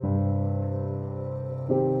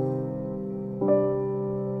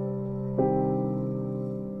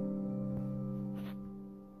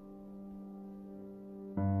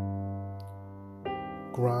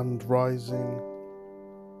Grand rising,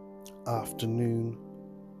 afternoon,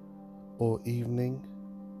 or evening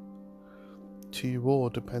to you all,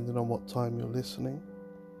 depending on what time you're listening.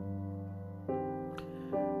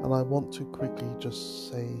 And I want to quickly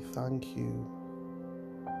just say thank you,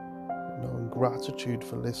 and gratitude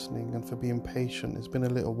for listening and for being patient. It's been a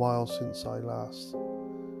little while since I last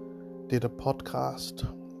did a podcast,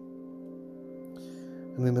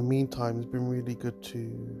 and in the meantime it's been really good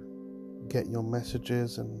to get your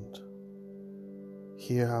messages and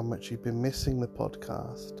hear how much you've been missing the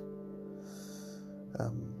podcast.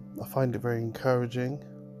 I find it very encouraging.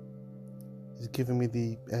 It's given me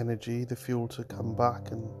the energy, the fuel to come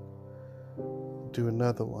back and do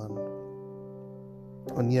another one.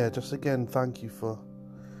 And yeah, just again, thank you for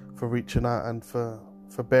reaching out and for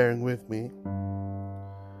bearing with me.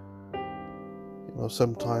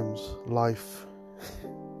 Sometimes life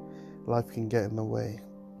can get in the way.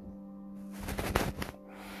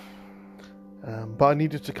 But I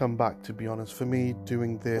needed to come back, to be honest. For me,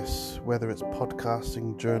 doing this, whether it's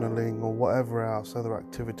podcasting, journaling, or whatever else, other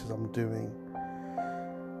activities I'm doing,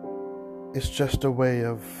 it's just a way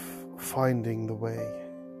of finding the way,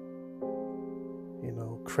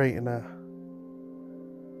 creating a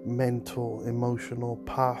mental, emotional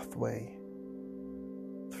pathway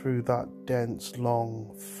through that dense,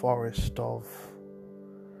 long forest of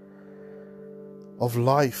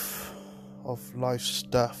life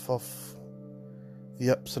stuff, of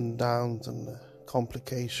the ups and downs and the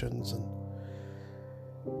complications, and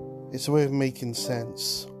it's a way of making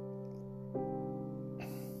sense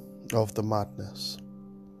of the madness.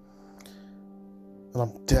 And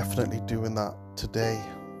I'm definitely doing that today,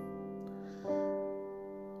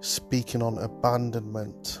 speaking on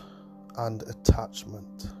abandonment and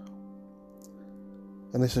attachment.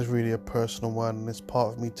 And this is really a personal one, and it's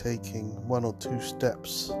part of me taking one or two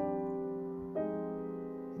steps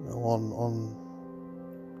on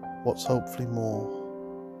what's hopefully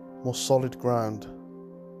more solid ground.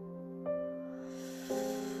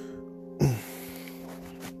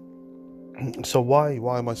 So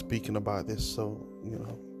why am I speaking about this? At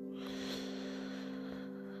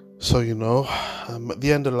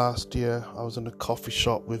the end of last year, I was in a coffee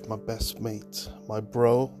shop with my best mate, my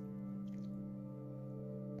bro.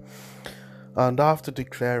 And after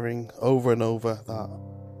declaring over and over that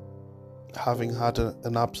having had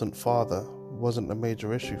an absent father wasn't a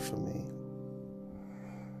major issue for me,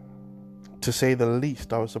 to say the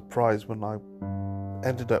least, I was surprised when I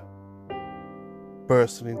ended up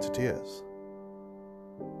bursting into tears.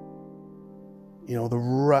 The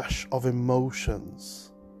rush of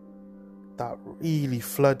emotions that really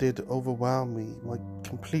overwhelmed me,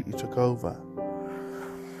 completely took over.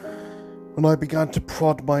 When I began to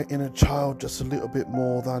prod my inner child just a little bit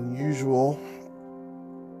more than usual,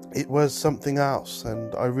 it was something else,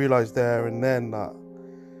 and I realized there and then that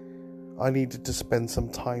I needed to spend some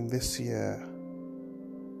time this year,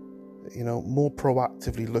 more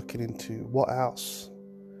proactively looking into what else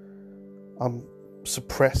I'm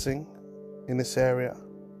suppressing in this area,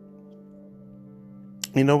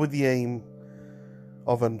 with the aim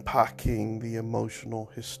of unpacking the emotional,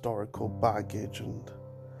 historical baggage and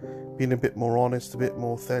being a bit more honest, a bit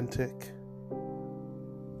more authentic,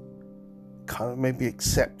 kind of maybe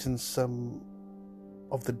accepting some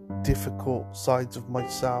of the difficult sides of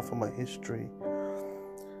myself and my history,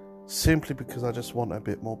 simply because I just want a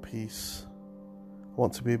bit more peace. I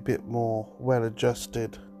want to be a bit more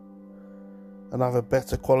well-adjusted and have a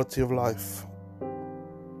better quality of life.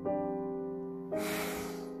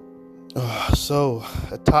 So,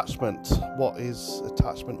 attachment. What is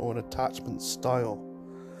attachment, or an attachment style?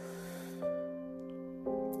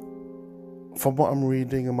 From what I'm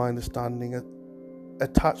reading and my understanding,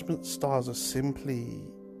 attachment styles are simply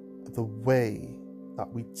the way that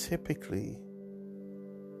we typically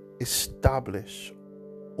establish,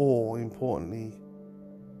 or importantly,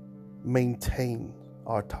 maintain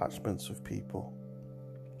our attachments with people.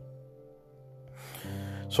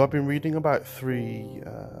 So I've been reading about 3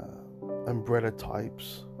 umbrella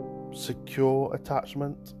types: secure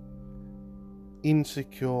attachment,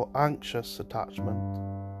 insecure anxious attachment,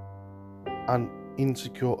 and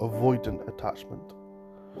insecure avoidant attachment.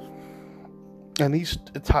 And these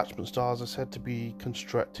attachment styles are said to be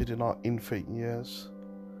constructed in our infant years.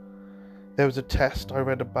 There was a test I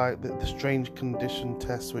read about, the strange condition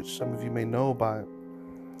test, which some of you may know about.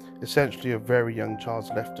 Essentially, a very young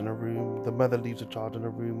child's left in a room. The mother leaves the child in a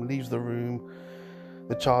room, leaves the room.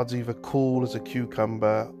 The child's either cool as a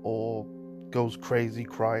cucumber or goes crazy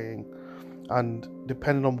crying, and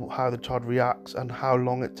depending on how the child reacts and how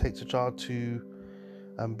long it takes the child to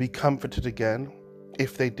be comforted again,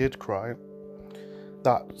 if they did cry,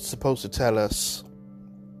 that's supposed to tell us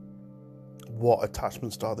what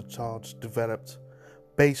attachment style the child's developed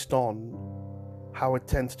based on how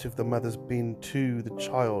attentive the mother's been to the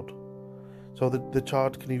child. So the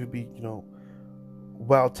child can either be,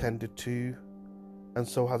 well tended to, and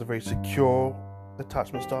so has a very secure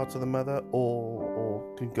attachment style to the mother,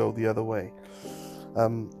 or can go the other way. I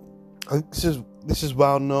think this is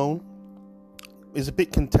well known. It's a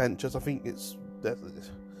bit contentious. I think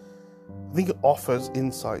it offers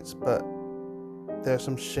insights, but there are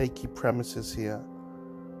some shaky premises here.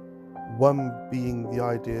 One being the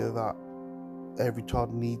idea that every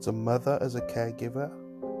child needs a mother as a caregiver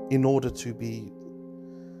in order to be,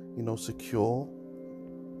 secure,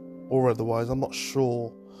 or otherwise. I'm not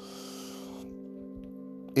sure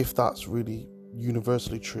if that's really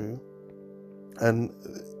universally true. And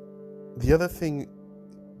the other thing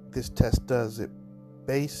this test does, it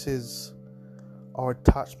bases our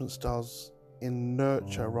attachment styles in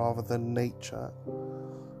nurture rather than nature.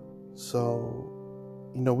 So,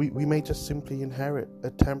 we may just simply inherit a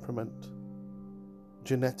temperament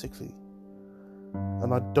genetically,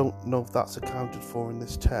 and I don't know if that's accounted for in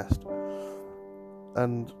this test.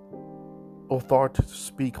 And authorities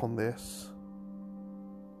speak on this,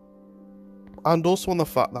 and also on the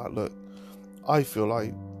fact that, look, I feel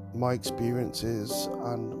like my experiences,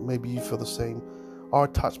 and maybe you feel the same, our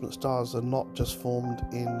attachment styles are not just formed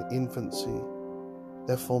in infancy,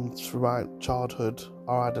 they're formed throughout childhood,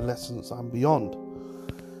 our adolescence and beyond.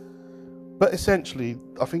 But essentially,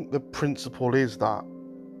 I think the principle is that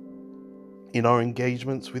in our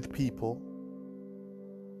engagements with people,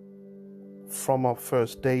 from our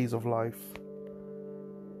first days of life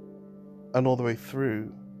and all the way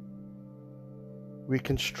through, we're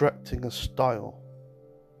constructing a style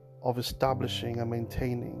of establishing and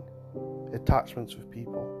maintaining attachments with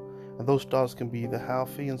people. And those styles can be either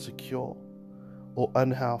healthy and secure, or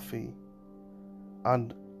unhealthy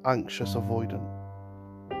and anxious avoidant.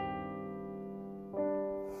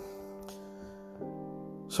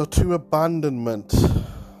 So to abandonment.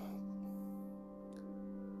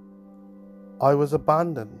 I was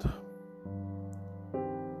abandoned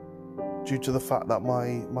due to the fact that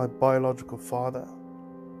my biological father,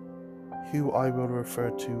 who I will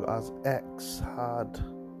refer to as X, had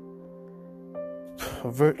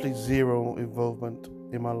virtually zero involvement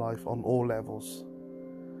in my life on all levels.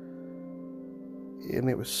 And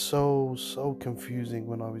it was so confusing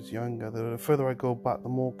when I was younger. The further I go back, the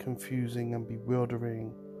more confusing and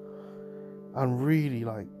bewildering and really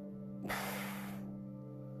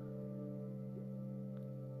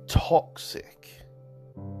toxic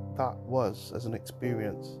that was as an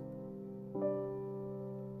experience.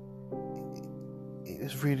 It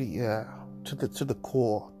was really, to the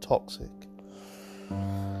core, toxic.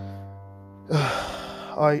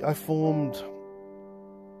 I formed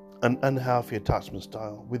an unhealthy attachment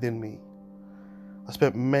style within me. I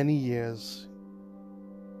spent many years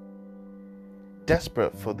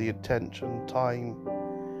desperate for the attention, time,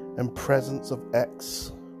 and presence of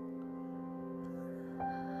X,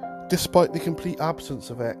 despite the complete absence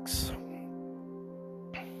of X.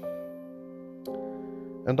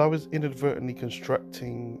 And I was inadvertently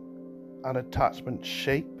constructing an attachment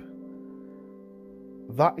shape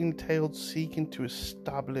that entailed seeking to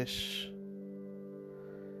establish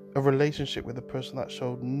a relationship with a person that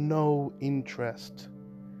showed no interest,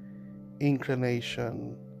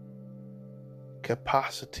 inclination,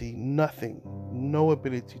 capacity, nothing, no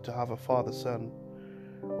ability to have a father-son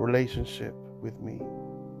relationship with me.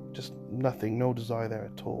 Just nothing, no desire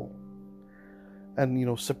there at all.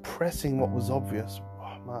 And, suppressing what was obvious,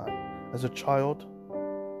 as a child,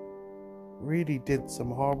 really did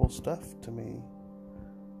some horrible stuff to me.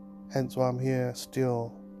 Hence why I'm here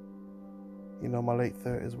still, my late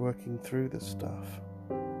 30s, working through this stuff.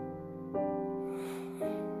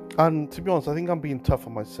 And to be honest, I think I'm being tough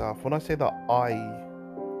on myself when I say that I,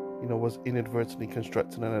 was inadvertently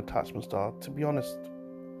constructing an attachment style. To be honest,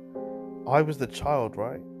 I was the child,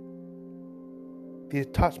 right? The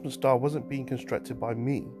attachment style wasn't being constructed by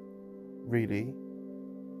me, really.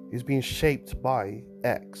 It was being shaped by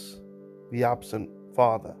X, the absent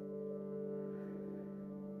father.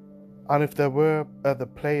 And if there were other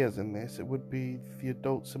players in this, it would be the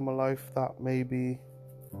adults in my life that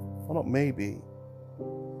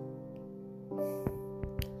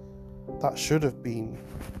that should have been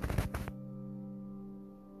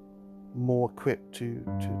more equipped to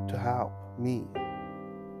help me.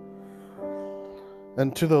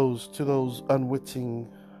 And to those unwitting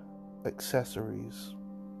accessories,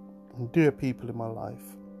 and dear people in my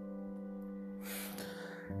life.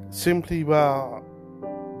 Simply where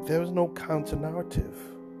there was no counter narrative.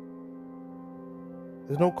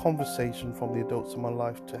 There's no conversation from the adults in my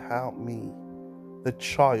life to help me, the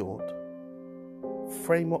child,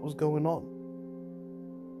 frame what was going on.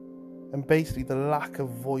 And basically the lack of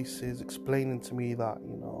voices explaining to me that,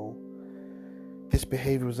 this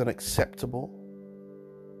behavior was unacceptable,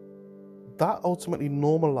 that ultimately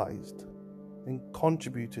normalized and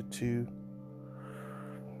contributed to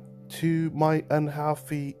my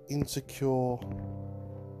unhealthy, insecure,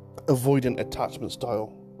 avoidant attachment style,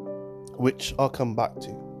 which I'll come back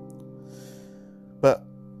to. But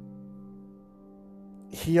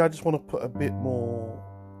here I just want to put a bit more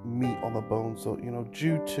meat on the bone. So,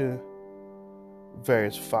 due to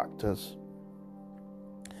various factors,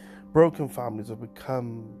 broken families have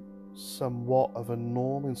become somewhat of a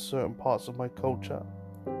norm in certain parts of my culture.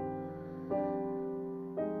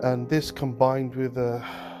 And this, combined with a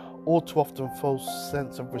all too often false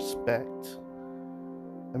sense of respect,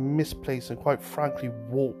 a misplaced and quite frankly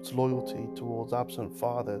warped loyalty towards absent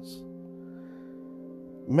fathers,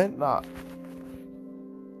 meant that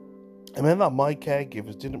my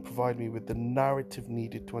caregivers didn't provide me with the narrative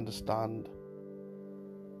needed to understand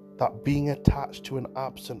that being attached to an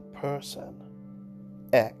absent person,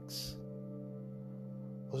 X,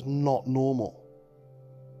 was not normal.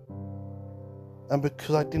 And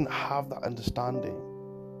because I didn't have that understanding,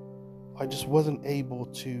 I just wasn't able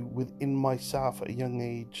to, within myself at a young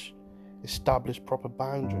age, establish proper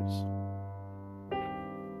boundaries.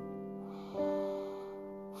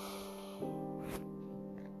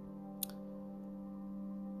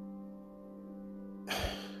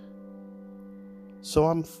 So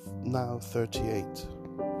I'm now 38,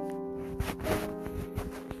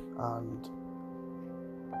 and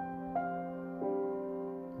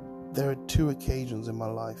there are 2 occasions in my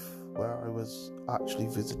life where I was actually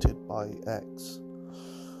visited by X.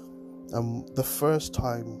 And the first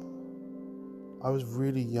time, I was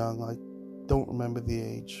really young. I don't remember the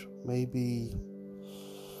age. Maybe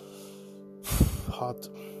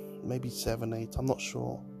 7, 8. I'm not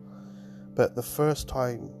sure. But the first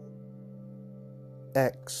time,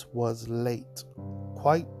 X was late,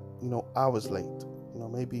 quite, hours late,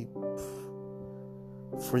 maybe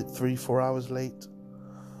 3-4 hours late.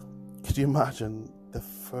 Could you imagine the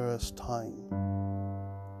first time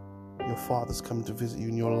your father's come to visit you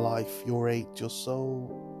in your life? You're 8, you're so...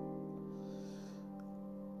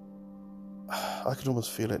 I could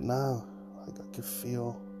almost feel it now. I could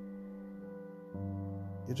feel...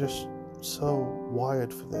 You're just so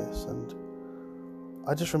wired for this. And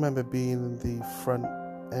I just remember being in the front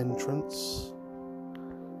entrance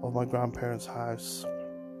of my grandparents' house,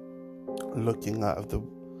 looking out of the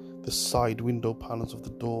side window panels of the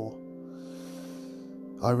door.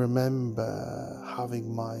 I remember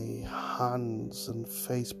having my hands and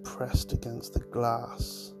face pressed against the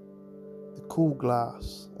glass, the cool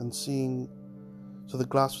glass, and seeing, so the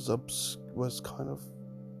glass was kind of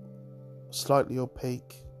slightly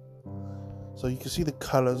opaque. So you could see the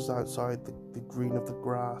colours outside, the green of the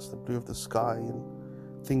grass, the blue of the sky, and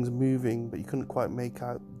things moving, but you couldn't quite make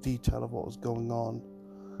out the detail of what was going on.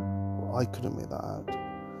 Well, I couldn't make that out.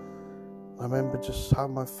 I remember just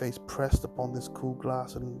having my face pressed upon this cool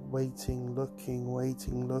glass and waiting,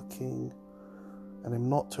 looking, and him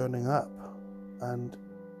not turning up. And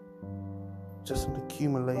just an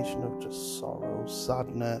accumulation of just sorrow,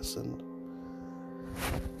 sadness, and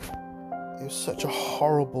it was such a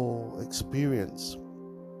horrible experience.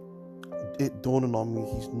 It dawned on me,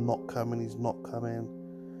 he's not coming.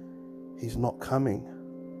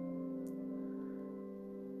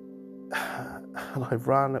 And I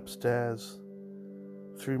ran upstairs,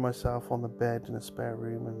 threw myself on the bed in a spare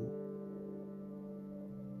room, and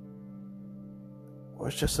it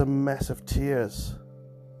was just a mess of tears.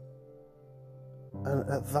 And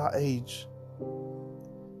at that age,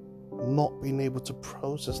 not being able to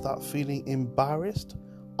process that, feeling embarrassed,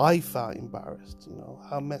 I felt embarrassed.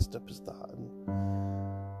 How messed up is that? And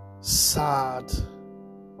sad,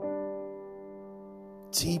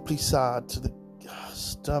 deeply sad to the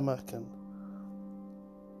stomach, and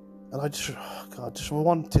I just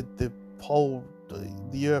wanted the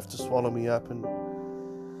earth to swallow me up, and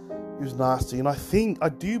it was nasty. And I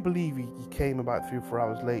do believe he came about 3 or 4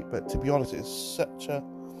 hours late, but to be honest, it's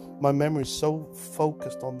my memory is so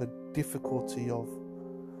focused on the difficulty of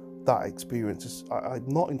that experience. I'm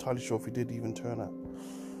not entirely sure if he did even turn up.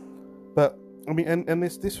 But I mean, and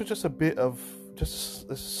this was just a bit of just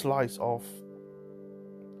a slice of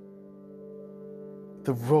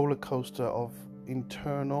the roller coaster of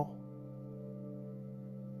internal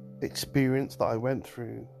experience that I went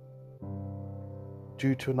through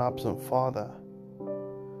due to an absent father,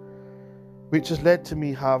 which has led to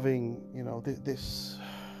me having, this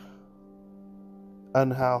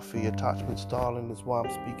unhealthy attachment style, and is why I'm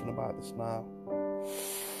speaking about this now.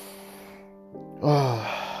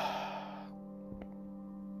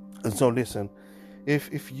 And so listen,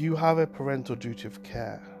 if you have a parental duty of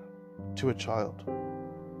care to a child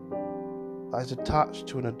that is attached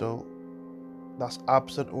to an adult that's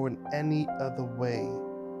absent or in any other way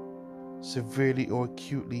severely or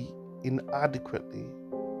acutely inadequately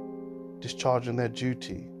discharging their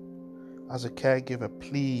duty as a caregiver,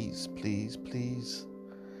 please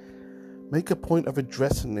make a point of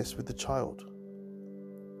addressing this with the child.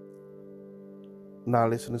 Now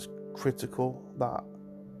listen, it's critical that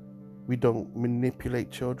we don't manipulate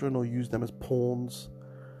children or use them as pawns,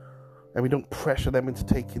 and we don't pressure them into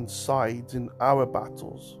taking sides in our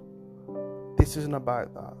battles. This isn't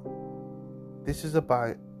about that. This is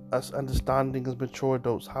about us understanding as mature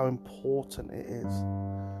adults how important it is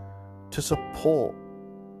to support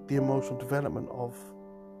the emotional development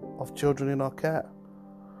of children in our care.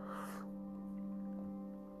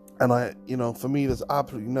 And for me, there's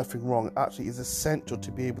absolutely nothing wrong. Actually, it's essential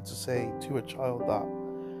to be able to say to a child that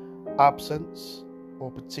absence or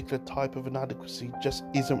a particular type of inadequacy just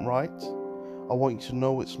isn't right. I want you to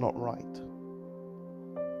know it's not right.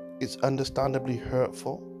 It's understandably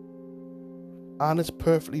hurtful, and it's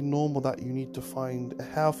perfectly normal that you need to find a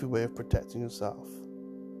healthy way of protecting yourself.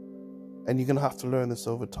 And you're going to have to learn this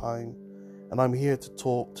over time. And I'm here to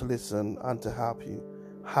talk, to listen, and to help you.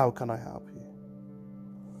 How can I help you?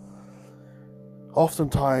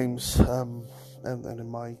 Oftentimes, and in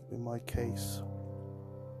my case,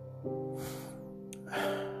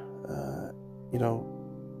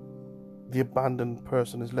 the abandoned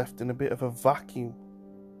person is left in a bit of a vacuum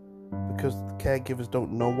because the caregivers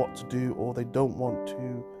don't know what to do, or they don't want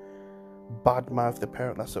to badmouth the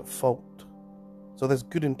parent that's at fault. So there's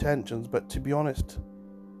good intentions, but to be honest,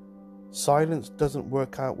 silence doesn't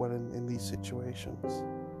work out well in these situations.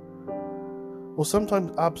 Or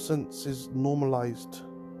sometimes absence is normalized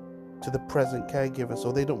to the present caregiver,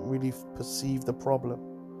 so they don't really perceive the problem.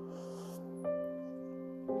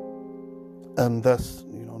 And thus,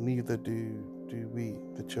 neither do we,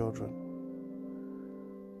 the children.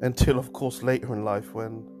 Until, of course, later in life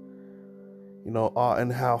when, our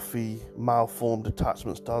unhealthy, malformed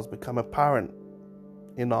attachment styles become apparent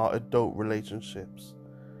in our adult relationships,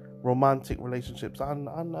 romantic relationships, and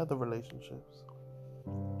other relationships.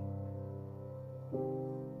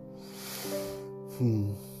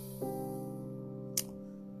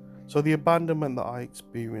 So the abandonment that I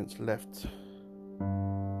experienced left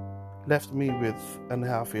me with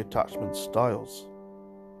unhealthy attachment styles.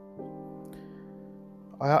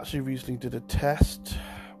 I actually recently did a test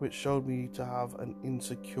which showed me to have an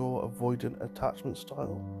insecure avoidant attachment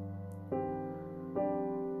style,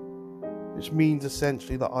 which means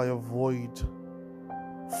essentially that I avoid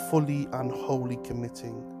fully and wholly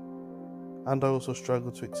committing, and I also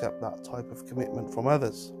struggle to accept that type of commitment from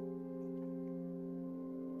others.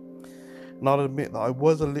 And I'll admit that I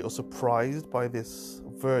was a little surprised by this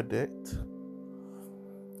verdict,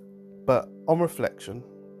 but on reflection,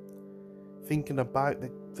 thinking about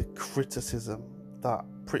the criticism that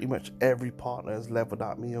pretty much every partner has leveled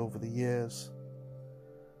at me over the years,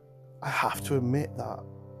 I have to admit that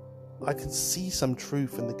I can see some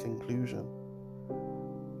truth in the conclusion.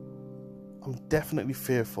 I'm definitely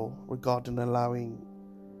fearful regarding allowing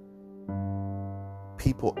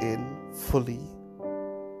people in fully,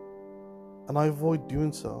 and I avoid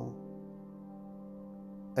doing so.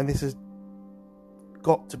 And this has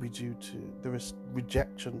got to be due to the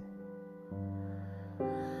rejection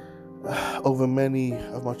over many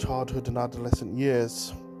of my childhood and adolescent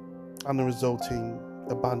years, and the resulting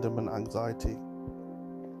abandonment anxiety.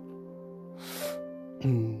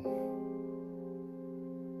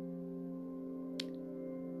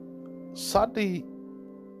 Sadly,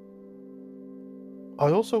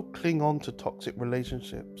 I also cling on to toxic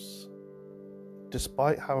relationships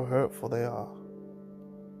despite how hurtful they are,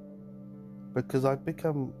 because I've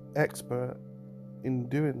become expert in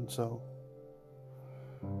doing so.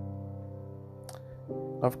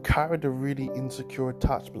 I've carried a really insecure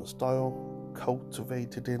attachment style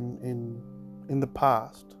cultivated in the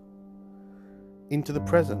past into the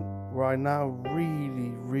present, where I now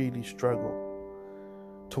really struggle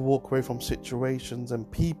to walk away from situations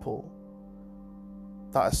and people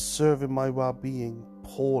that are serving my well-being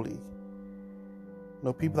poorly.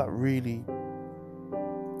 People that really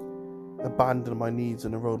abandon my needs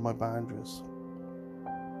and erode my boundaries.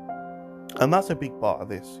 And that's a big part of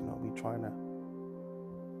this, me trying to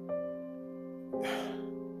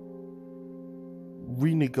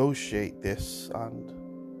renegotiate this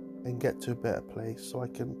and get to a better place, so I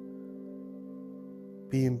can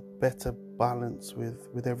be in better balance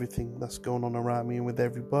with everything that's going on around me and with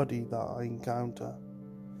everybody that I encounter.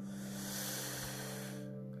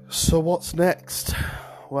 So what's next?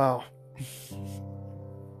 Well,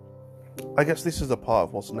 I guess this is a part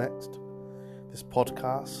of what's next. This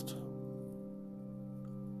podcast.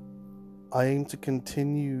 I aim to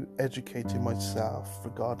continue educating myself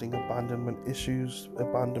regarding abandonment issues,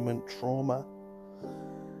 abandonment trauma.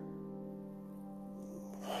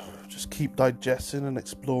 Just keep digesting and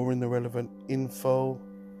exploring the relevant info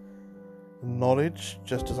and knowledge,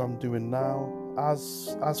 just as I'm doing now,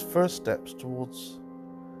 as first steps towards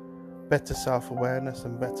better self-awareness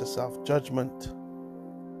and better self-judgment,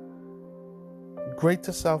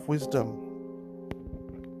 greater self-wisdom.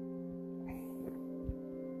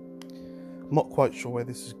 I'm not quite sure where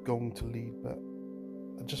this is going to lead, but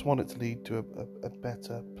I just want it to lead to a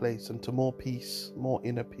better place and to more peace, more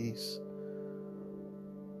inner peace,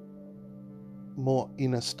 more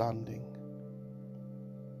inner standing.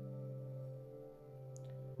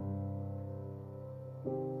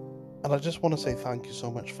 And I just want to say thank you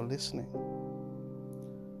so much for listening.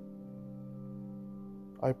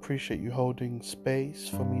 I appreciate you holding space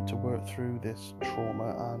for me to work through this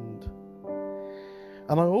trauma,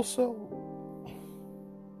 and I also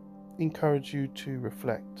encourage you to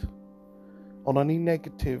reflect on any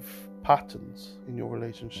negative patterns in your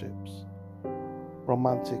relationships,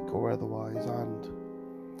 romantic or otherwise, and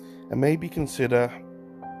maybe consider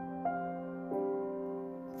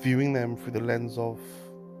viewing them through the lens of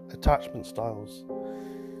attachment styles,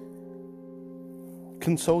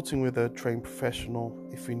 consulting with a trained professional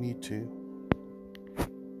if you need to,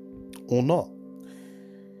 or not.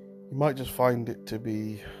 You might just find it to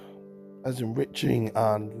be as enriching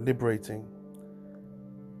and liberating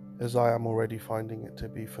as I am already finding it to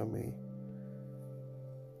be for me.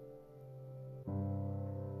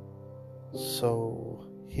 So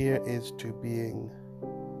here is to being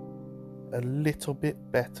a little bit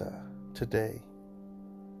better today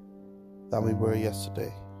than we were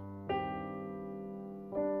yesterday.